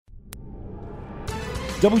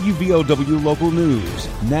WVOW Local News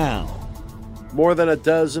now. More than a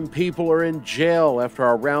dozen people are in jail after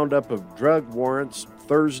our roundup of drug warrants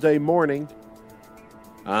Thursday morning.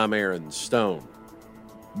 I'm Aaron Stone.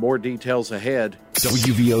 More details ahead.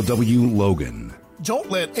 WVOW Logan.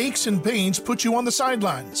 Don't let aches and pains put you on the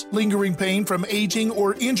sidelines. Lingering pain from aging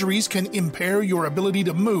or injuries can impair your ability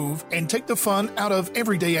to move and take the fun out of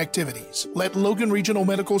everyday activities. Let Logan Regional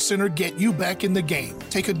Medical Center get you back in the game.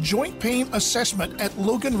 Take a joint pain assessment at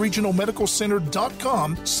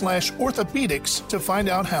loganregionalmedicalcenter.com/orthopedics to find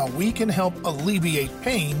out how we can help alleviate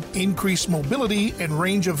pain, increase mobility and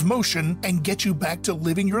range of motion, and get you back to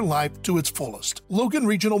living your life to its fullest. Logan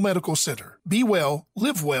Regional Medical Center. Be well,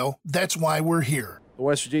 live well. That's why we're here. The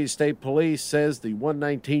West Virginia State Police says the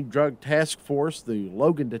 119 Drug Task Force, the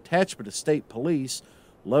Logan Detachment of State Police,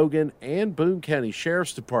 Logan and Boone County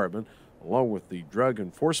Sheriff's Department, along with the Drug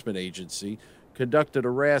Enforcement Agency, conducted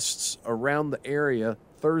arrests around the area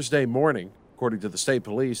Thursday morning. According to the state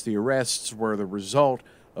police, the arrests were the result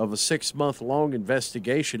of a 6-month-long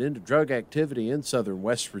investigation into drug activity in southern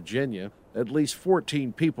West Virginia. At least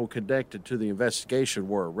 14 people connected to the investigation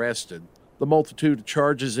were arrested. The multitude of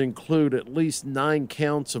charges include at least 9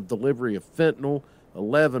 counts of delivery of fentanyl,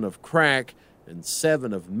 11 of crack, and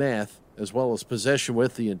 7 of meth, as well as possession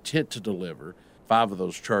with the intent to deliver. 5 of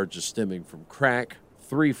those charges stemming from crack,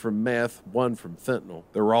 3 from meth, 1 from fentanyl.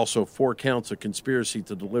 There were also 4 counts of conspiracy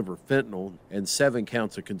to deliver fentanyl and 7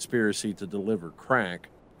 counts of conspiracy to deliver crack.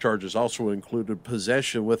 Charges also included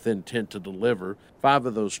possession with intent to deliver, 5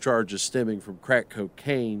 of those charges stemming from crack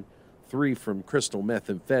cocaine, 3 from crystal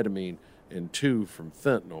methamphetamine, and 2 from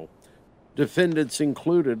fentanyl. Defendants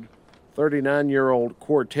included 39-year-old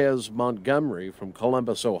Cortez Montgomery from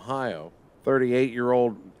Columbus, Ohio,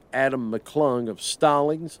 38-year-old Adam McClung of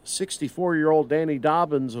Stallings, 64-year-old Danny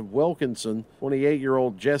Dobbins of Wilkinson,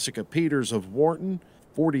 28-year-old Jessica Peters of Wharton,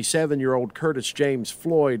 47-year-old Curtis James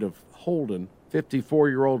Floyd of Holden,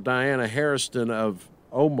 54-year-old Diana Harrison of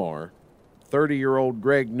Omar, 30-year-old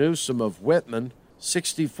Greg Newsom of Whitman,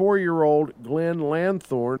 64-year-old Glenn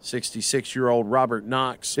Lanthorne, 66-year-old Robert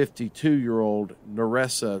Knox, 52-year-old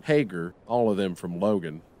Nerissa Hager, all of them from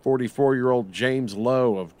Logan, 44-year-old James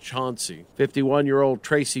Lowe of Chauncey, 51-year-old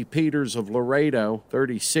Tracy Peters of Laredo,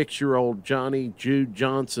 36-year-old Johnny Jude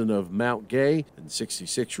Johnson of Mount Gay, and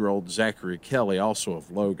 66-year-old Zachary Kelly, also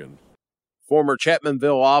of Logan. Former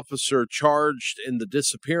Chapmanville officer charged in the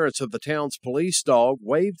disappearance of the town's police dog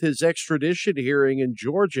waived his extradition hearing in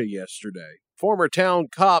Georgia yesterday. Former town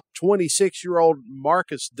cop 26-year-old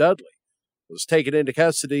Marcus Dudley was taken into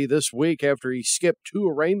custody this week after he skipped 2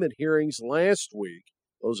 arraignment hearings last week.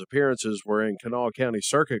 Those appearances were in Kanawha County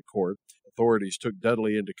Circuit Court. Authorities took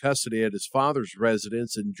Dudley into custody at his father's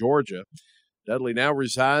residence in Georgia. Dudley now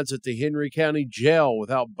resides at the Henry County Jail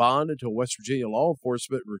without bond until West Virginia law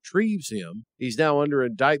enforcement retrieves him. He's now under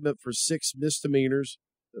indictment for 6 misdemeanors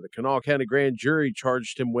that the Kanawha County grand jury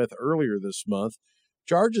charged him with earlier this month.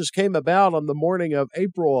 Charges came about on the morning of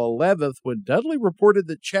April 11th when Dudley reported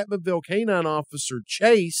that Chapmanville canine officer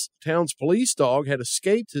Chase, town's police dog, had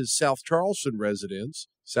escaped his South Charleston residence.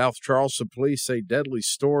 South Charleston police say Dudley's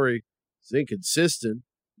story is inconsistent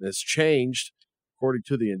and has changed. According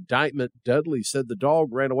to the indictment, Dudley said the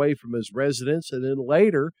dog ran away from his residence and then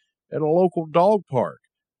later at a local dog park.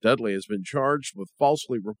 Dudley has been charged with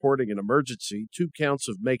falsely reporting an emergency, 2 counts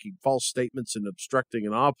of making false statements and obstructing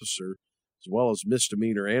an officer, as well as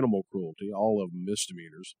misdemeanor animal cruelty, all of them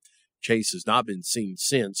misdemeanors. Chase has not been seen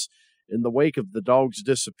since. In the wake of the dog's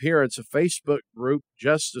disappearance, a Facebook group,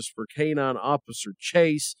 Justice for Canine Officer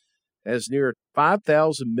Chase, has near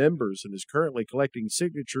 5,000 members and is currently collecting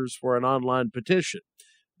signatures for an online petition.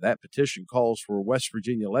 That petition calls for West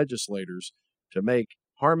Virginia legislators to make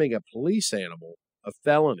harming a police animal a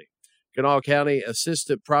felony. Kanawha County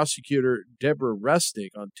Assistant Prosecutor Deborah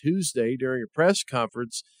Rustick on Tuesday during a press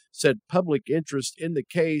conference said public interest in the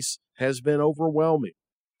case has been overwhelming.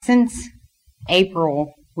 Since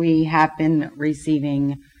April, we have been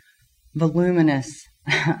receiving voluminous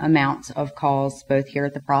amounts of calls, both here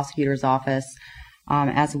at the prosecutor's office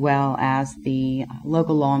as well as the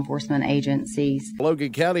local law enforcement agencies. A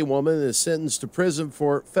Logan County woman is sentenced to prison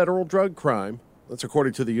for federal drug crime. That's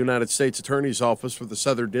according to the United States Attorney's Office for the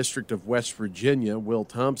Southern District of West Virginia, Will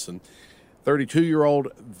Thompson. 32-year-old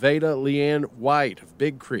Veda Leanne White of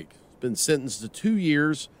Big Creek has been sentenced to 2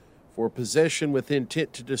 years for possession with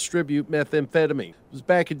intent to distribute methamphetamine. It was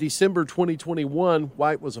back in December 2021.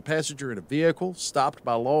 White was a passenger in a vehicle stopped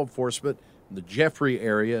by law enforcement in the Jeffrey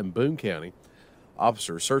area in Boone County.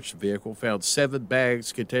 Officers searched the vehicle, found 7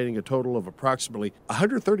 bags containing a total of approximately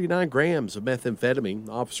 139 grams of methamphetamine.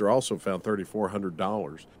 The officer also found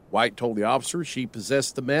 $3,400. White told the officer she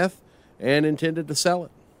possessed the meth and intended to sell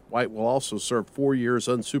it. White will also serve 4 years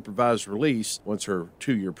unsupervised release once her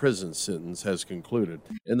 2-year prison sentence has concluded.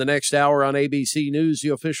 In the next hour on ABC News, the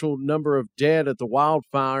official number of dead at the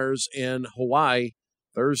wildfires in Hawaii,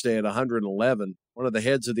 Thursday at 111. One of the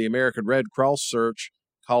heads of the American Red Cross search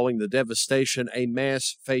calling the devastation a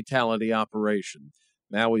mass fatality operation.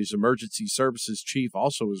 Maui's emergency services chief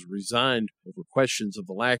also has resigned over questions of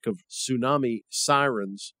the lack of tsunami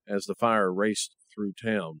sirens as the fire raced through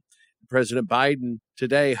town. President Biden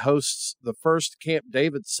today hosts the first Camp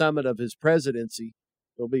David summit of his presidency.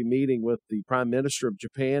 He'll be meeting with the Prime Minister of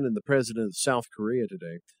Japan and the President of South Korea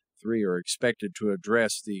today. 3 are expected to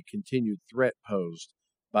address the continued threat posed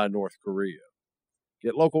by North Korea.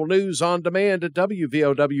 Get local news on demand at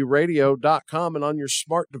WVOWradio.com and on your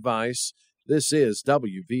smart device. This is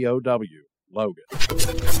WVOW Logan.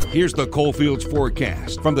 Here's the Coalfields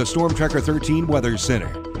forecast from the Storm Tracker 13 Weather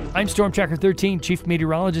Center. I'm Storm Tracker 13 Chief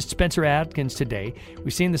Meteorologist Spencer Atkins today.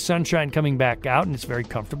 We've seen the sunshine coming back out, and it's very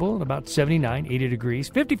comfortable at about 79, 80 degrees.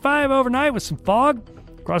 55 overnight with some fog.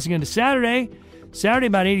 Crossing into Saturday. Saturday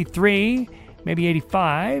about 83, maybe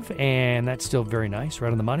 85, and that's still very nice,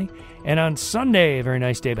 right on the money. And on Sunday, a very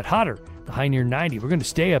nice day, but hotter. The high near 90. We're going to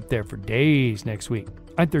stay up there for days next week.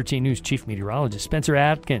 I'm 13 News Chief Meteorologist Spencer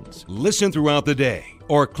Atkins. Listen throughout the day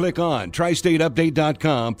or click on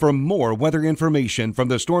tristateupdate.com for more weather information from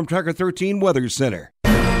the Storm Tracker 13 Weather Center.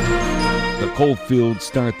 The Coalfields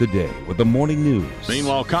start the day with the morning news.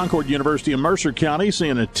 Meanwhile, Concord University and Mercer County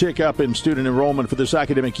seeing a tick up in student enrollment for this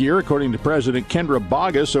academic year. According to President Kendra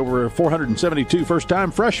Bogus, over 472 first-time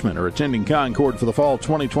freshmen are attending Concord for the fall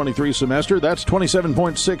 2023 semester. That's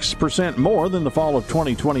 27.6% more than the fall of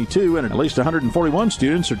 2022, and at least 141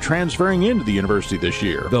 students are transferring into the university this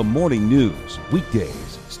year. The morning news,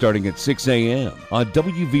 weekdays, starting at 6 a.m. on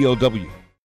WVOW.